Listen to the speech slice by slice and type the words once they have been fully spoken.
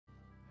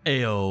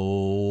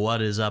Heyo,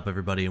 what is up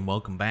everybody, and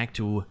welcome back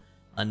to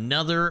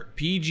another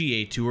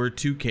PGA Tour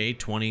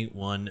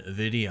 2K21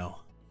 video.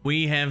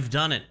 We have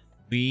done it.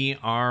 We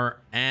are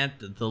at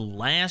the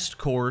last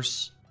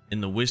course in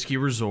the Whiskey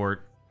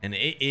Resort, and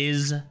it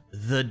is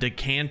the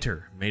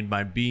Decanter, made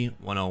by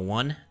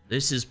B101.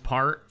 This is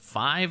part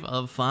 5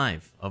 of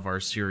 5 of our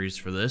series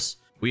for this.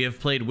 We have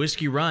played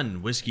Whiskey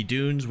Run, Whiskey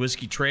Dunes,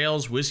 Whiskey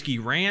Trails, Whiskey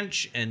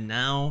Ranch, and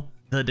now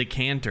the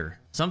Decanter.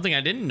 Something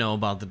I didn't know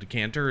about the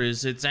Decanter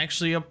is it's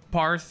actually a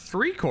par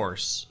 3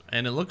 course,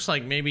 and it looks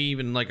like maybe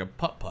even like a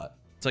putt-putt.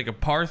 It's like a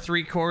par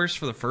 3 course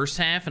for the first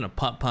half and a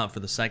putt-putt for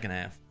the second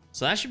half.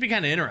 So that should be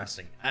kind of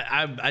interesting.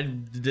 I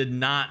did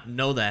not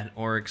know that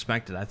or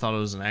expect it. I thought it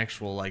was an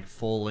actual like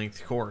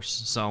full-length course.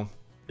 So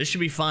this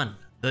should be fun.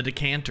 The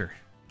Decanter.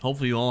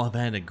 Hopefully you all have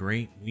had a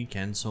great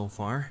weekend so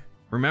far.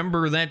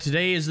 Remember that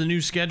today is the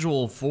new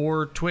schedule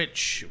for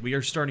Twitch. We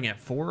are starting at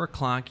 4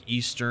 o'clock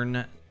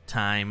Eastern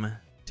time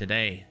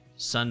today,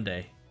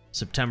 Sunday,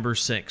 September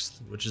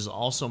 6th, which is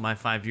also my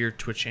 5-year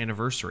Twitch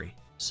anniversary.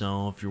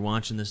 So if you're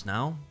watching this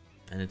now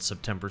and it's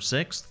September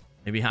 6th,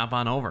 maybe hop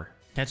on over.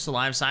 Catch the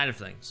live side of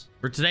things.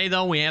 For today,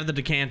 though, we have the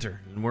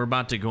Decanter, and we're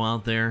about to go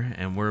out there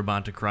and we're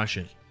about to crush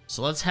it.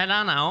 So let's head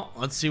on out.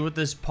 Let's see what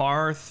this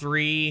par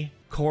 3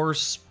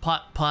 course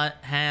putt-putt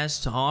has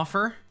to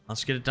offer.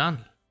 Let's get it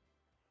done.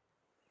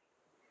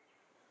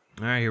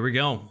 All right, here we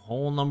go.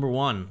 Hole number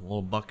 1, a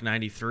little buck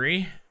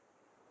 93.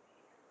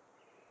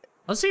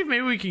 Let's see if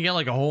maybe we can get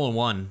like a hole in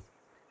one.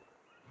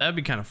 That'd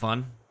be kind of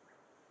fun.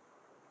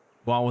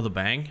 Go out with a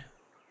bang.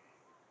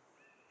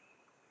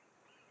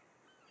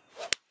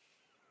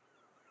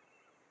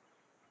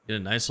 Get a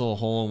nice little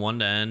hole in one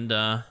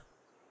to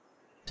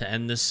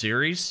end this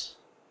series.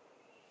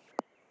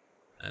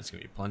 That's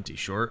gonna be plenty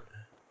short.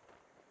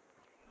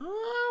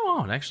 Oh,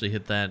 wow, it actually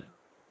hit that.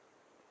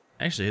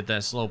 Actually hit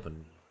that slope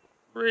and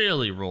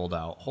really rolled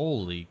out.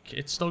 Holy,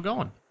 it's still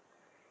going.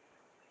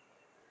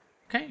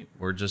 Okay,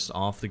 we're just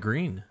off the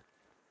green.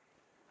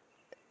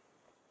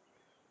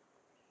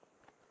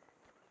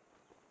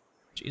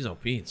 Jeez, oh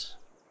Pete.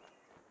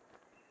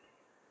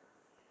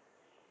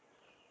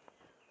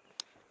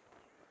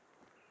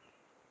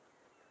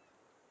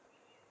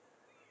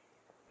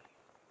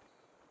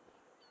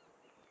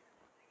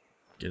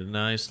 Get a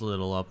nice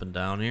little up and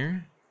down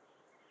here.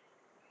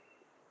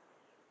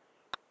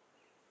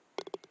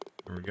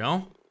 There we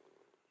go.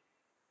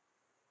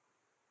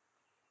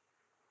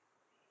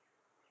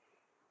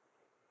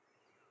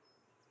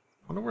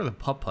 I wonder where the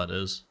putt-putt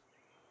is.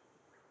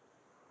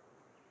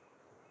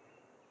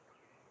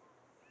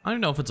 I don't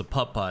even know if it's a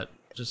putt-putt.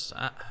 Just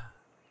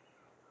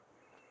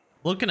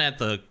looking at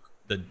the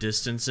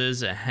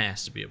distances, it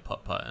has to be a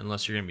putt-putt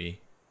unless you're gonna be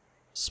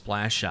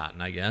splash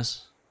shotting, I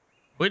guess.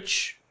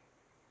 Which,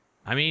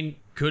 I mean,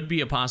 could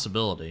be a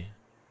possibility.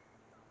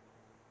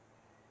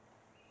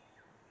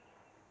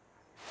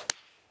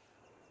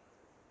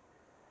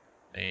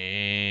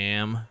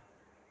 Damn.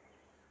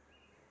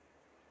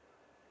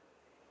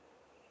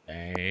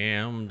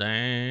 Damn,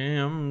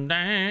 damn,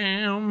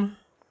 damn.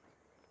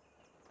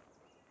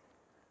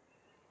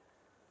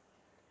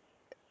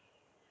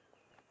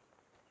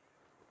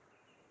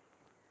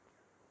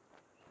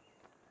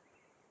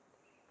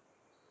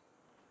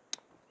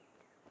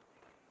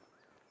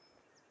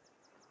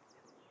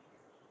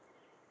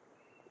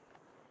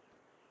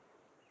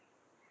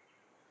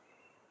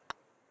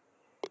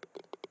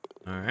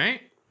 All right,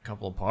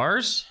 couple of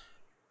pars.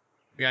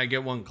 We gotta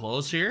get one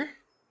close here.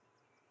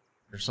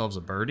 Get ourselves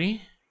a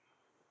birdie.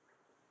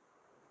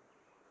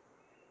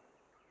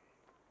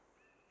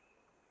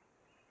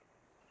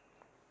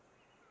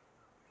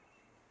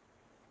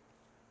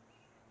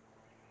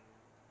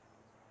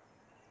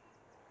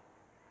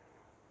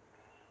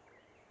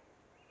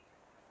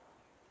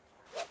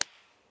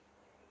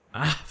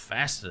 Ah,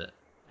 fasted it.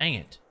 Dang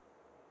it.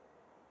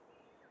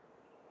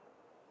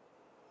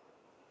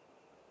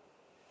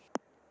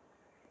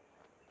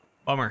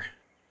 Bummer.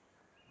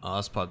 Oh,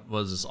 this putt,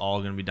 was this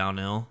all gonna be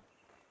downhill?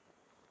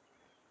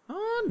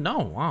 No,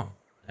 wow.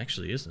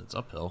 Actually isn't, it's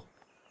uphill.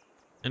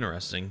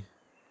 Interesting.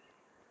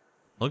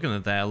 Looking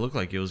at that, it looked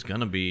like it was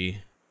gonna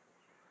be...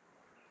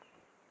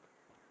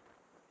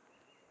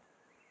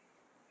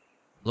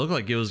 Looked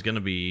like it was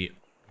gonna be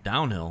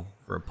downhill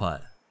for a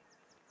putt.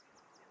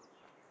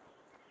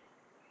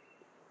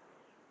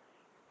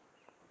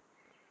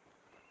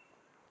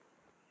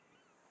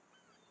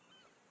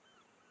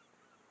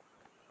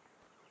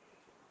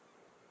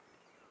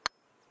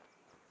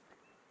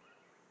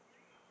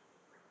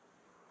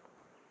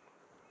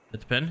 Hit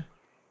the pin.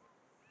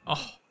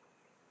 Oh.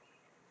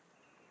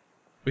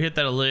 We hit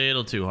that a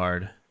little too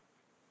hard.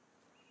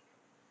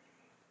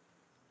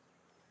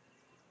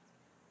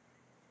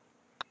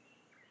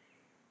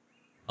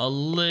 A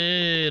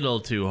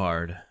little too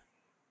hard.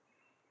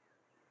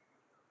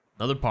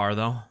 Another par,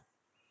 though.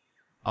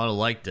 I would have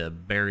liked to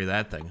bury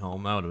that thing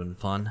home. That would have been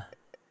fun.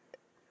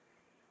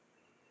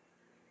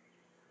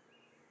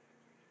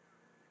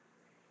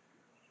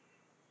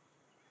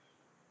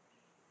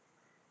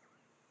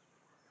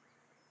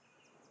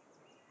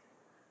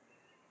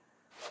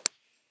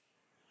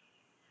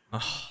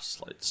 Oh,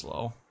 slight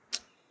slow.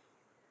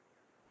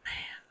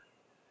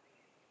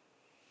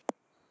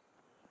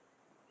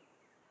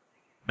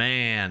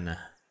 Man.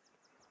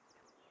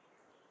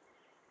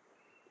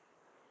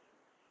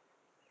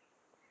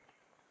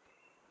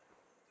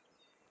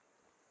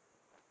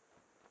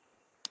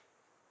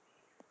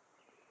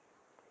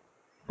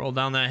 Roll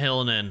down that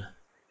hill and in.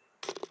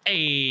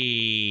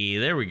 Hey,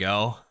 there we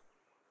go.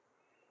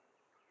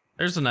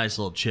 There's a nice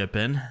little chip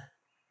in.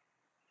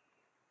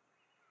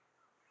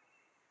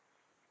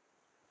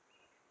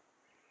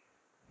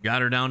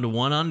 Got her down to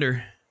 1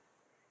 under.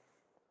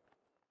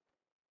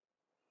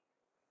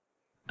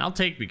 I'll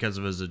take because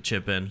of his a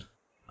chip in.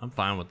 I'm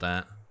fine with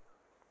that.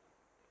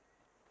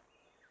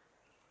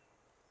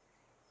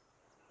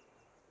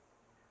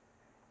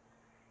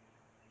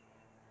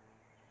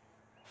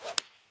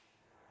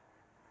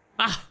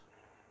 Ah!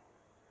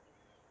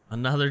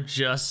 Another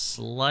just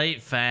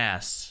slight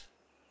fast.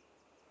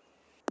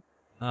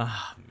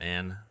 Ah,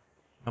 man.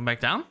 Come back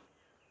down?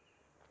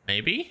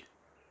 Maybe?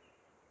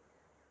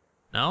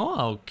 No?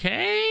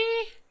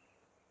 Okay.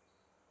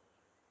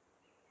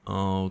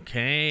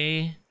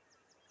 Okay.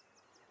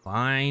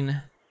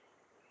 Fine.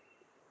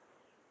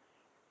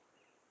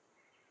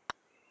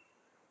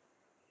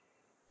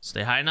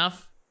 Stay high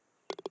enough?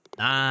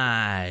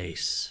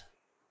 Nice.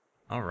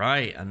 All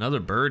right,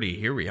 another birdie.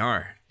 Here we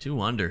are. 2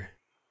 under.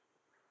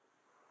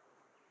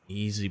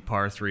 Easy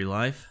par 3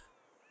 life.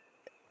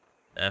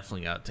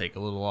 Definitely got to take a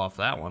little off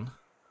that one.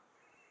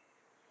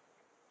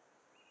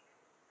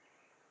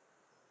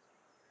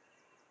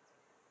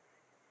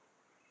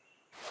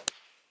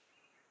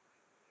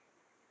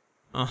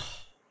 Oh.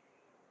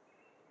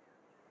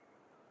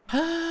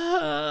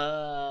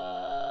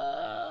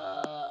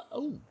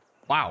 Oh,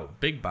 wow,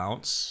 big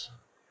bounce.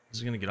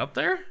 Is it gonna get up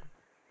there?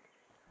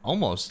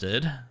 Almost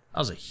did. That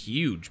was a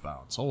huge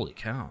bounce. Holy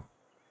cow.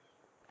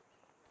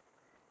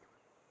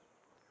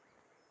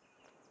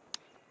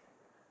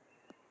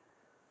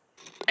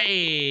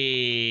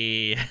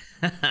 Hey.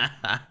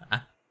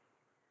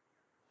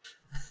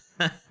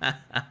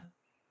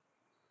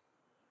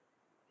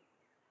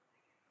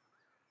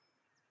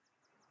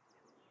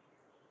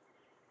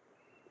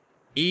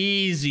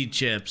 Easy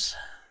chips.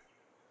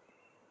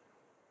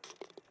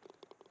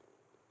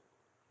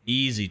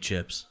 Easy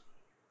chips.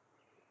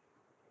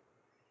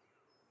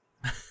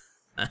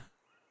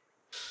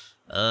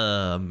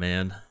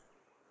 Man.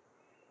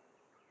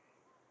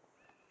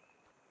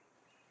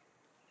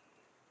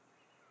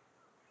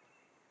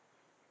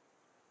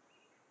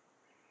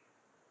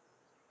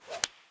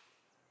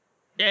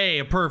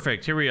 Yay,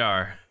 perfect. Here we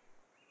are.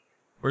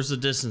 Where's the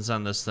distance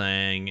on this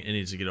thing? It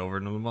needs to get over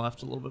to the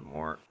left a little bit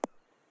more.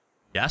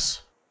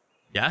 Yes.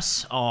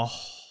 Yes. Oh.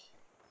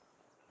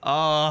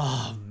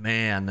 Oh,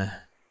 man.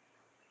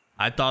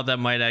 I thought that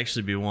might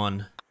actually be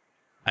one.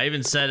 I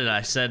even said it.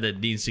 I said it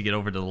needs to get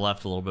over to the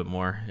left a little bit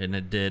more, and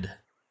it did.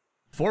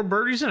 4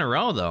 birdies in a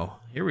row, though.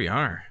 Here we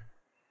are.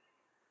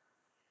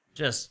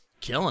 Just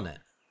killing it.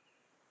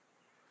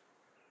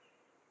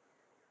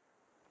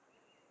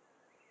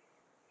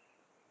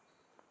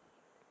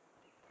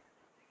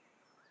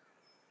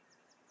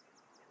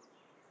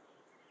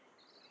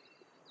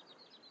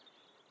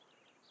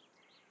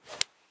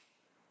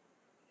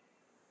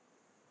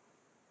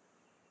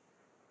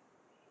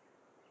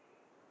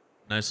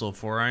 Nice little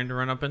 4-iron to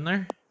run up in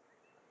there.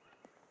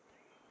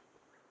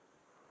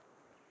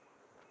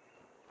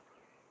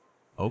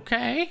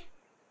 Okay.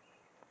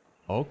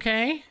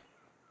 Okay.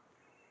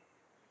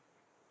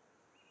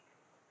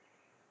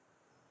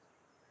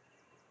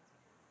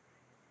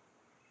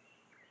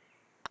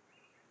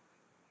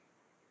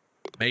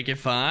 Make it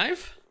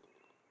 5.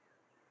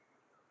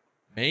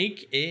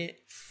 Make it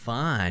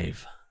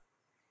 5.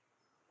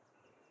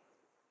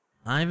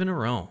 5 in a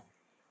row.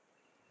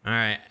 All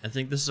right, I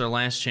think this is our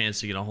last chance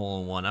to get a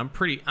hole in one. I'm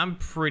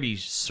pretty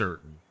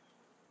certain.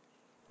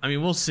 I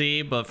mean, we'll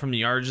see, but from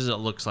the yardages, it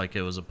looks like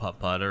it was a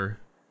putt-putt or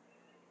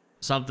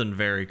something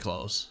very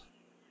close.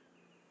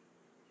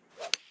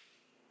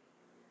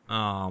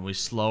 Oh, we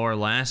slow our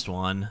last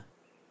one.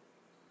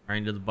 Right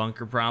into the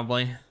bunker,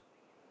 probably.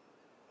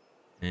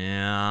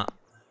 Yeah.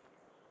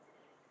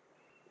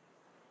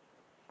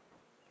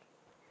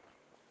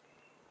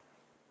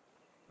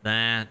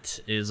 That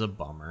is a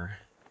bummer.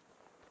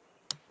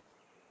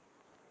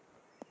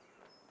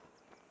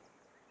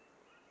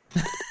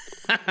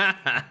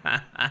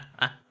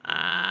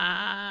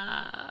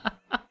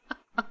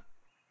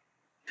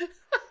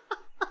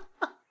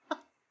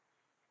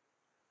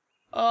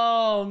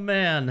 Oh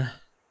man,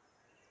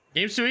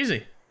 game's too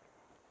easy.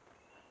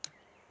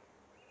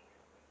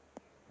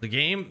 The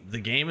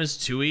game is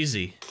too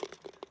easy.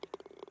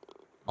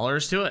 All there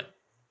is to it.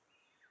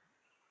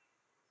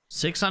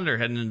 600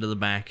 heading into the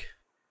back.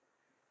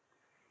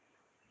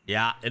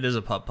 Yeah, it is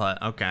a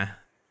putt-putt. Okay.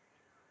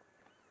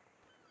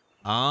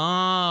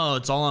 Oh,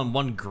 it's all on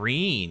one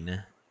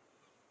green.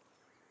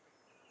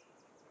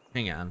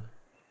 Hang on.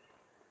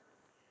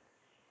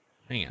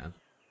 Hang on.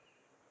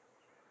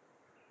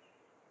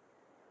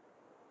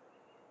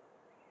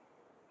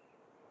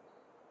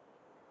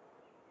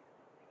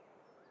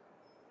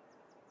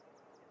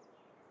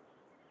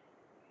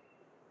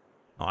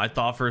 Oh, I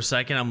thought for a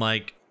second, I'm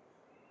like,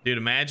 dude,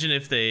 imagine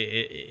if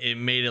it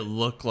made it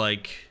look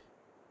like,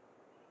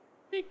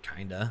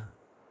 kinda.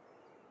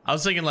 I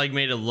was thinking like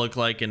made it look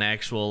like an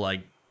actual,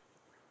 like,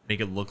 make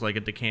it look like a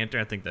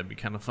decanter. I think that'd be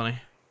kind of funny.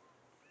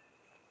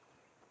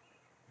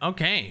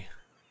 Okay.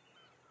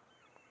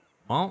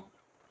 Well,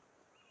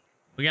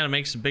 we gotta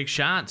make some big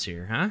shots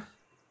here, huh?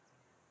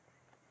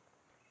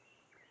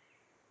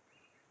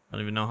 I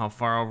don't even know how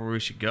far over we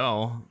should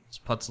go. This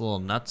putt's a little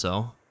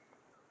nutso.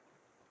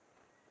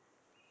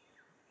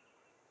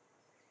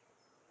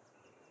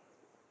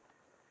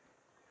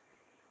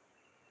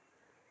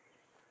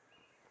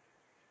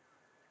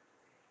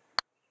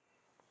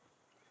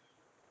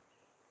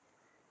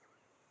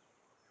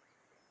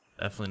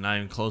 Definitely not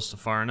even close to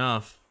far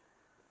enough.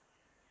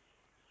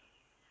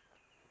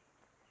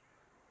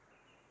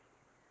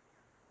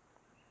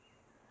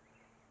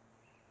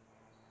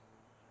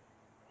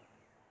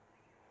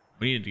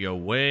 We need to go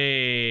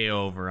way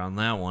over on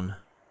that one.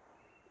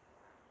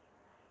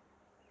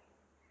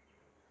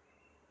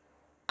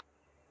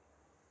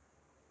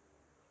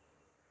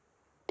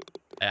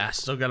 Yeah,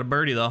 still got a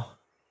birdie though.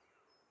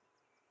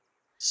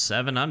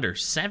 7 under.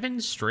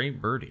 7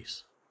 straight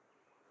birdies.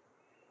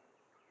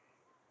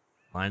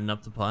 Lining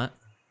up the putt.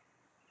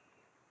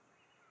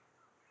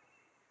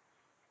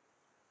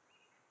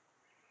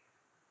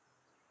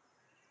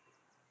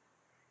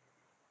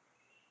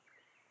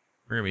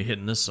 We're gonna be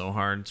hitting this so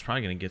hard, it's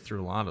probably gonna get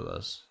through a lot of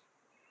this.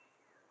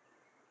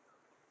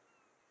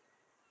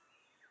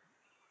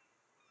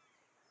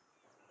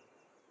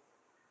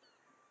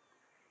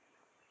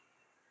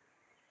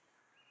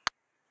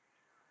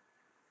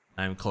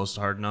 I'm close to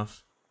hard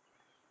enough.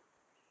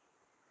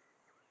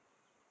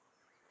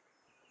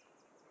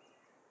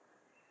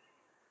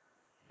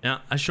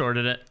 Yeah, I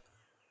shorted it.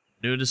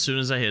 Knew it as soon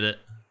as I hit it.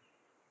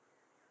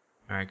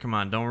 Alright, come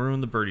on, don't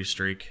ruin the birdie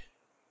streak.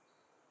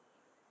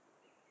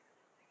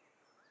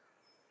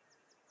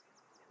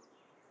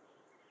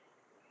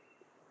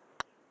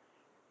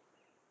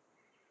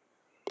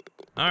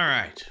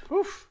 Alright.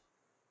 Whew.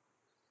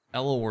 Got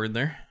a little word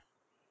there.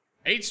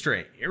 8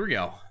 straight. Here we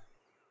go.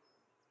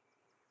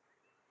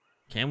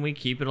 Can we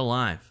keep it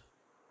alive?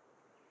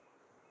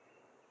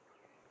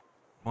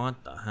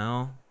 What the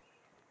hell?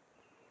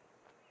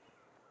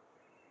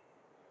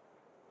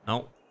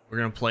 Nope. We're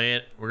gonna play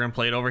it. We're gonna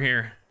play it over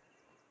here.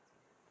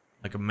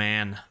 Like a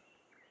man.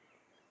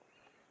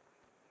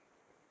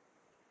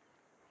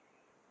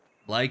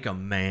 Like a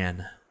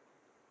man.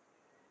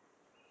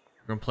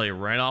 We're gonna play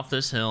right off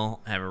this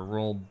hill, have it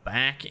roll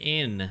back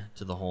in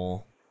to the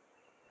hole.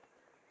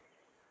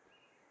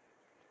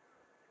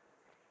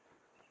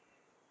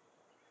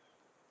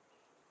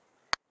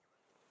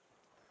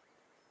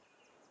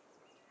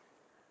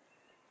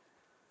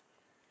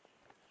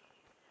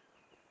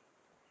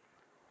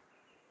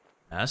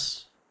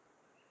 Yes.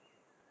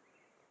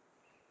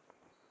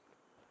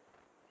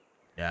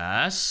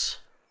 Yes.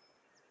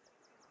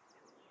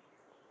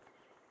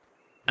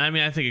 I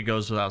mean, I think it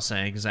goes without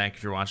saying, Zach,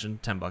 if you're watching,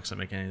 $10 I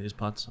make any of these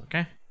putts,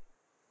 okay?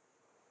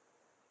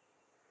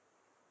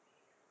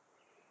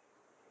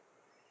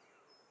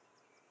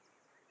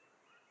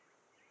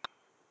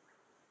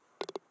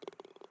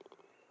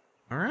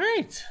 All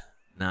right.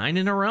 9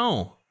 in a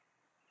row.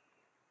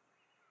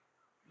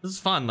 This is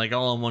fun, like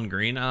all on one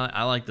green.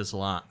 I like this a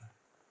lot.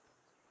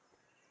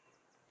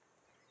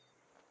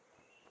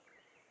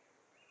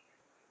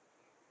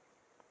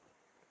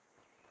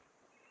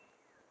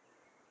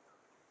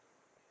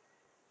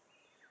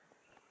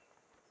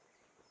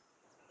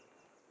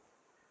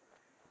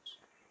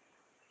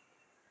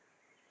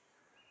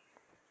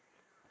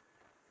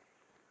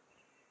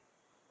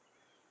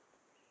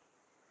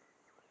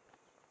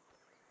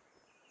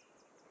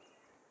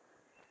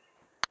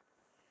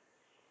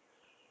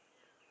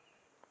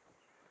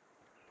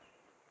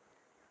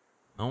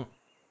 Oh.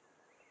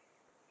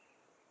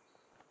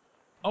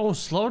 Oh,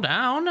 slow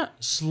down.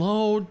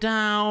 Slow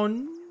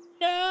down.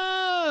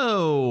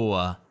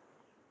 No.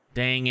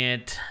 Dang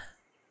it.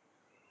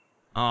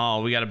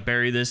 Oh, we got to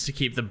bury this to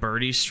keep the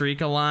birdie streak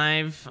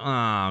alive.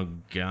 Oh,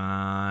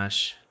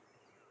 gosh.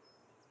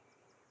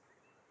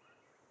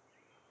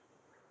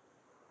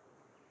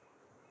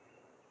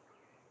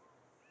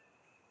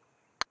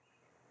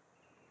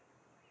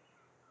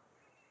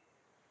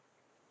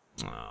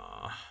 Oh.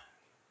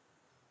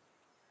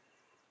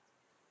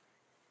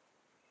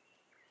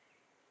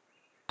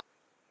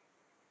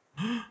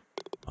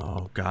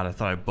 Oh god, I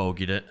thought I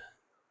bogeyed it.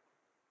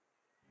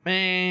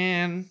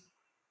 Man.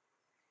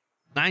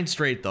 9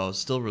 straight though,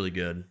 still really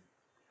good.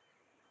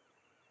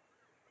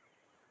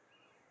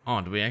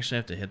 Oh, do we actually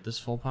have to hit this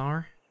full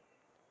power?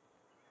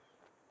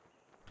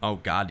 Oh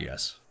god,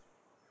 yes.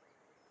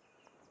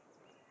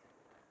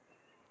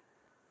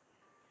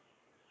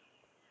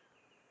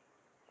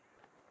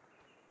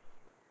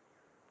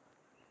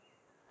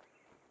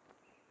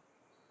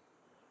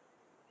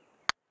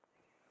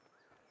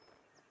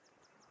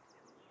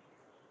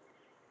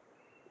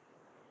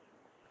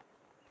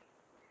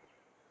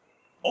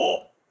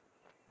 Oh!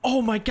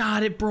 Oh my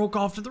god, it broke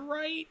off to the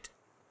right!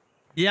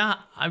 Yeah,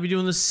 I'd be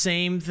doing the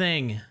same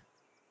thing.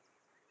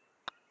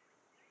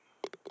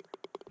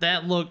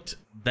 that looked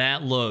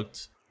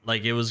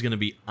like it was gonna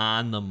be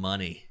on the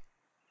money.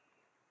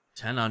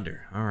 10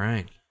 under. All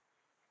right.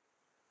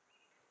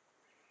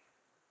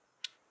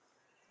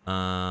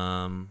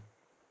 Now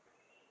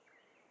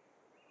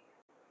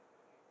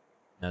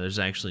there's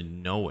actually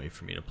no way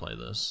for me to play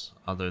this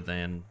other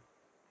than,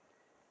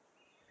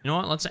 you know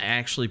what? Let's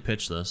actually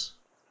pitch this.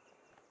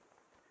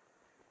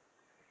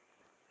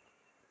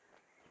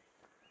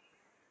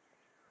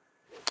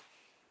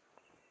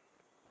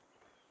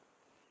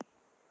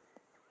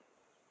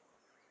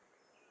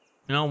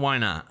 You know, why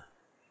not?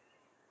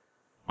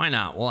 Why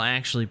not? We'll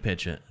actually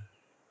pitch it.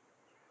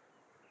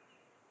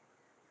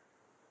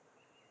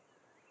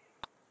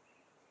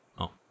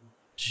 Oh.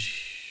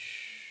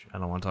 I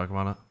don't want to talk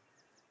about it.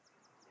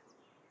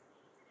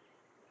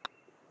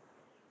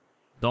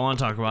 Don't want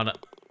to talk about it.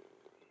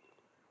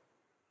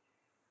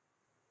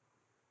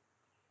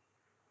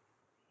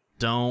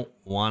 Don't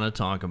want to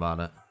talk about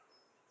it.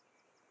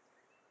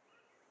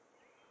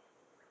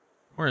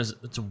 Where is it?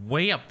 It's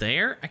way up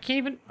there? I can't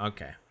even...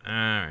 Okay.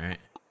 Alright.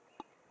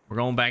 We're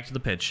going back to the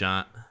pitch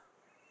shot.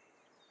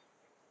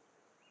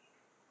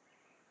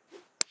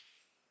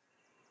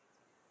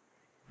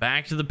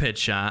 Back to the pitch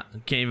shot.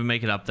 Can't even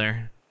make it up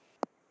there.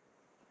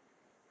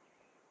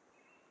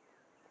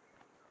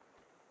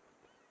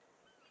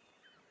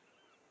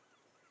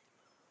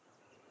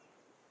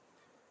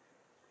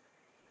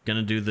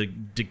 Gonna do the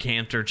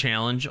Decanter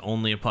challenge.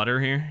 Only a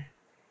putter here.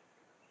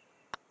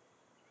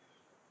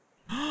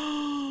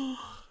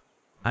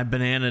 I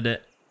bananaed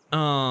it.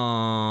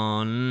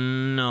 Oh,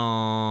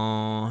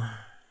 no.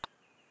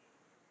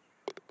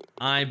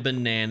 I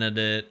bananaed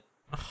it.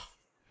 Oh,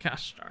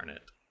 gosh darn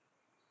it.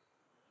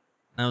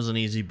 That was an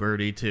easy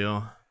birdie,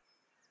 too.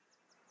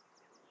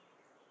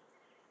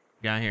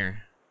 Got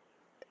here.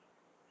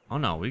 Oh,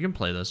 no. We can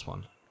play this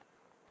one.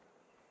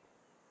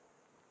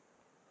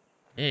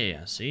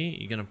 Yeah, see?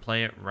 You're going to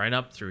play it right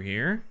up through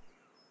here.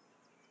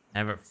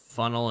 Have it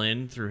funnel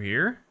in through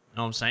here.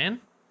 Know what I'm saying?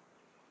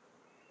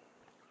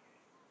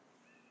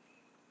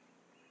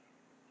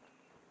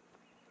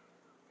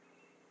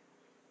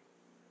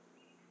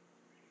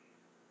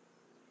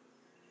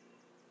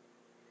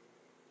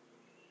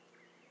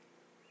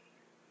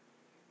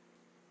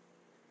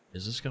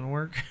 Is this gonna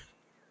work?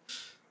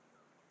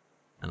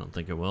 I don't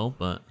think it will,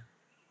 but...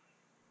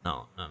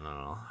 No.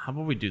 How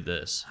about we do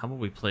this? How about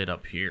we play it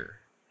up here?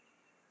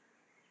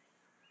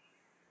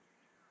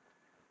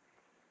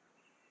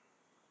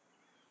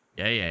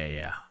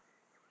 Yeah.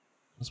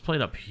 Let's play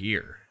it up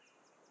here.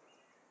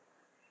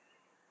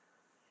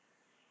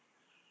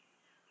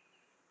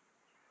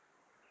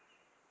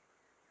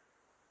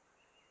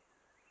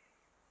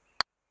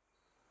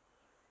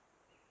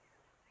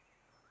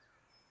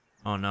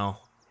 Oh, no.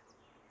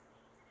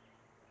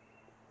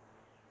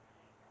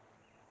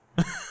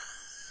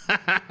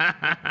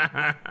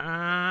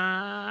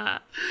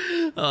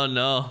 Oh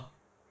no.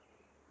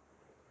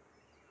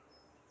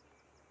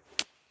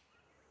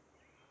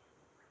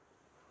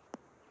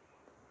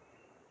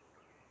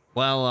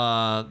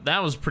 Well,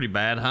 that was pretty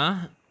bad,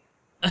 huh?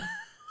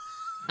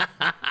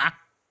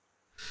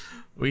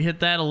 We hit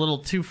that a little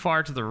too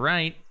far to the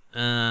right.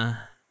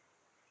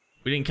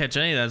 We didn't catch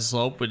any of that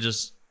slope. We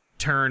just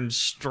turned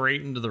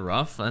straight into the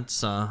rough.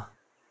 That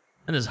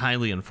is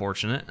highly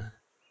unfortunate.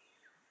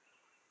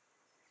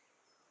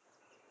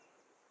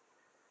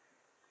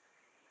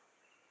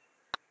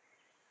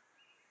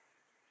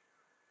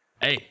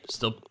 Hey,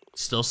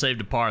 still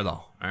saved a par though.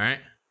 All right.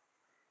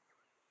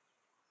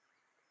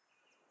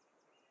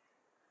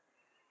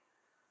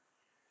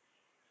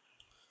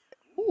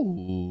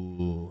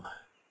 Ooh,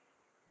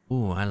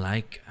 I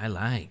like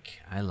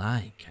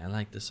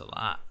this a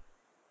lot.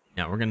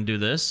 Now we're gonna do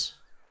this.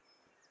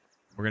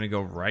 We're gonna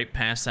go right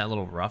past that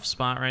little rough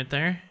spot right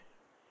there.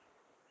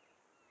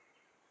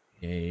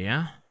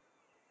 Yeah.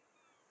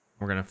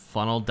 We're gonna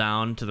funnel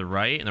down to the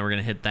right, and then we're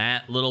gonna hit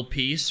that little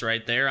piece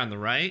right there on the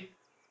right.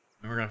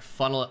 And we're gonna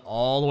funnel it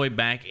all the way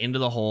back into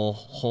the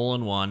hole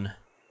in one.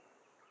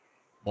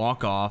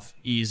 Walk off,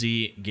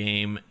 easy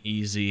game,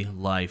 easy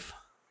life.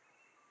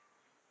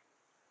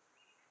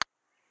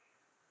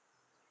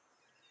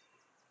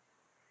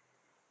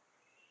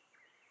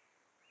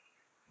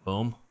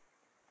 Boom.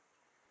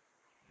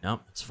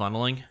 Yep, it's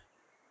funneling.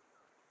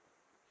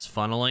 It's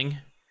funneling.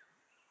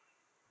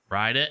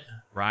 Ride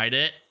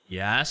it,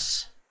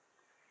 yes.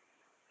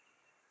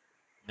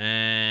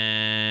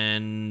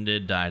 And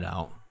it died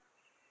out.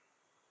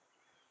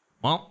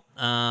 Well,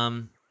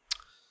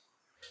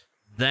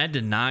 that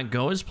did not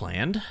go as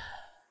planned.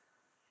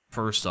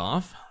 First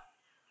off.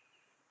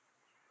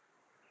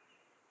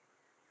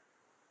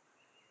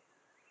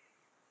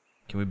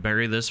 Can we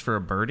bury this for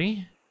a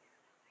birdie?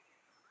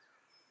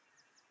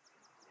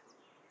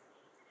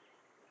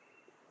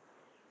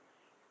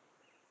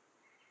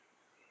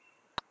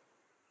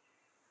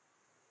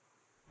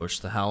 Push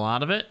the hell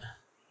out of it.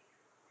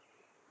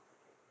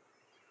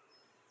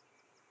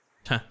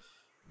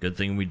 Good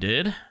thing we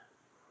did.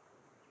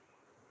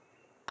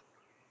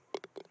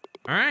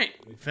 All right,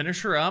 we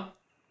finish her up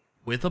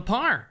with a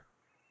par.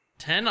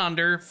 10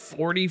 under,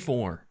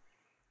 44.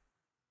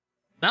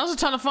 That was a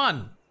ton of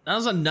fun. That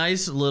was a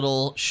nice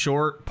little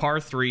short par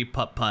 3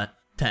 putt-putt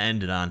to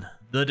end it on.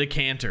 The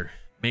Decanter,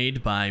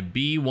 made by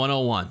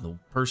B101, the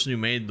person who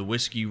made the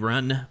Whiskey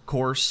Run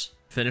course,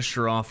 finished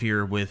her off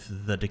here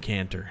with the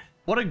Decanter.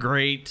 What a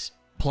great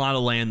plot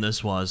of land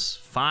this was.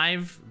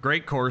 5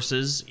 great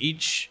courses,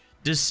 each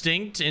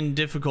distinct in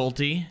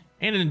difficulty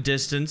and in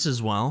distance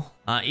as well.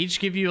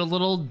 Each give you a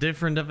little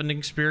different of an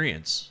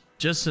experience.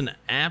 Just an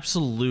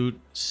absolute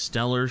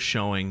stellar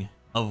showing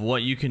of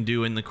what you can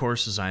do in the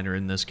course designer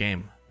in this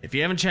game. If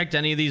you haven't checked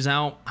any of these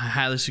out, I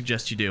highly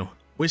suggest you do.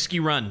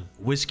 Whiskey Run,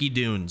 Whiskey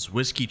Dunes,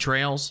 Whiskey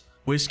Trails,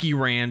 Whiskey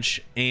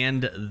Ranch,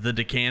 and the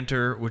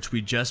Decanter, which we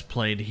just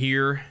played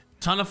here.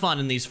 Ton of fun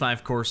in these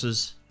 5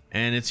 courses,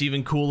 and it's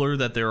even cooler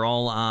that they're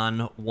all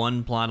on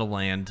one plot of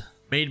land,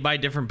 made by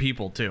different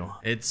people too.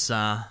 It's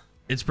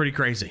pretty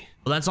crazy.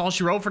 Well, that's all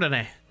she wrote for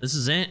today. This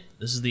is it.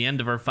 This is the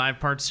end of our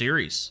 5-part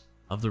series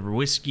of the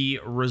Whiskey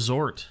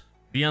Resort.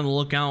 Be on the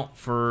lookout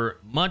for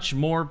much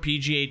more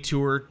PGA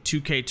Tour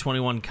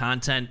 2K21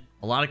 content.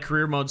 A lot of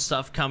career mode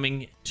stuff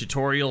coming,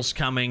 tutorials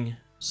coming,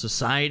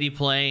 society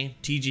play,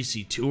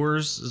 TGC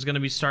Tours is going to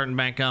be starting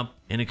back up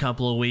in a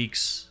couple of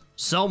weeks.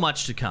 So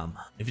much to come.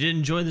 If you did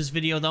enjoy this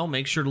video though,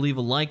 make sure to leave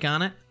a like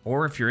on it.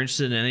 Or if you're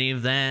interested in any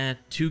of that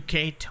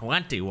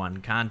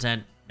 2K21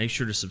 content, make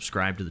sure to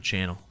subscribe to the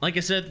channel. Like I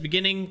said at the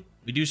beginning,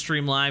 we do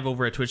stream live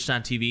over at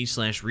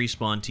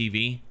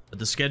twitch.tv/respawntv. But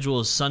the schedule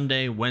is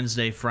Sunday,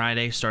 Wednesday,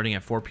 Friday, starting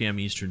at 4 p.m.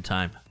 Eastern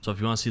Time. So if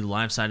you want to see the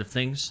live side of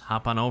things,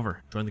 hop on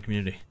over. Join the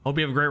community. Hope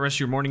you have a great rest of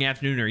your morning,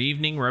 afternoon, or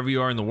evening, wherever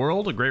you are in the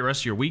world. A great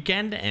rest of your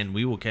weekend, and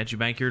we will catch you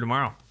back here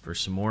tomorrow for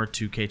some more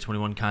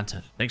 2K21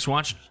 content. Thanks for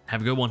watching.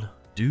 Have a good one.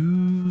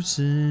 Deuces.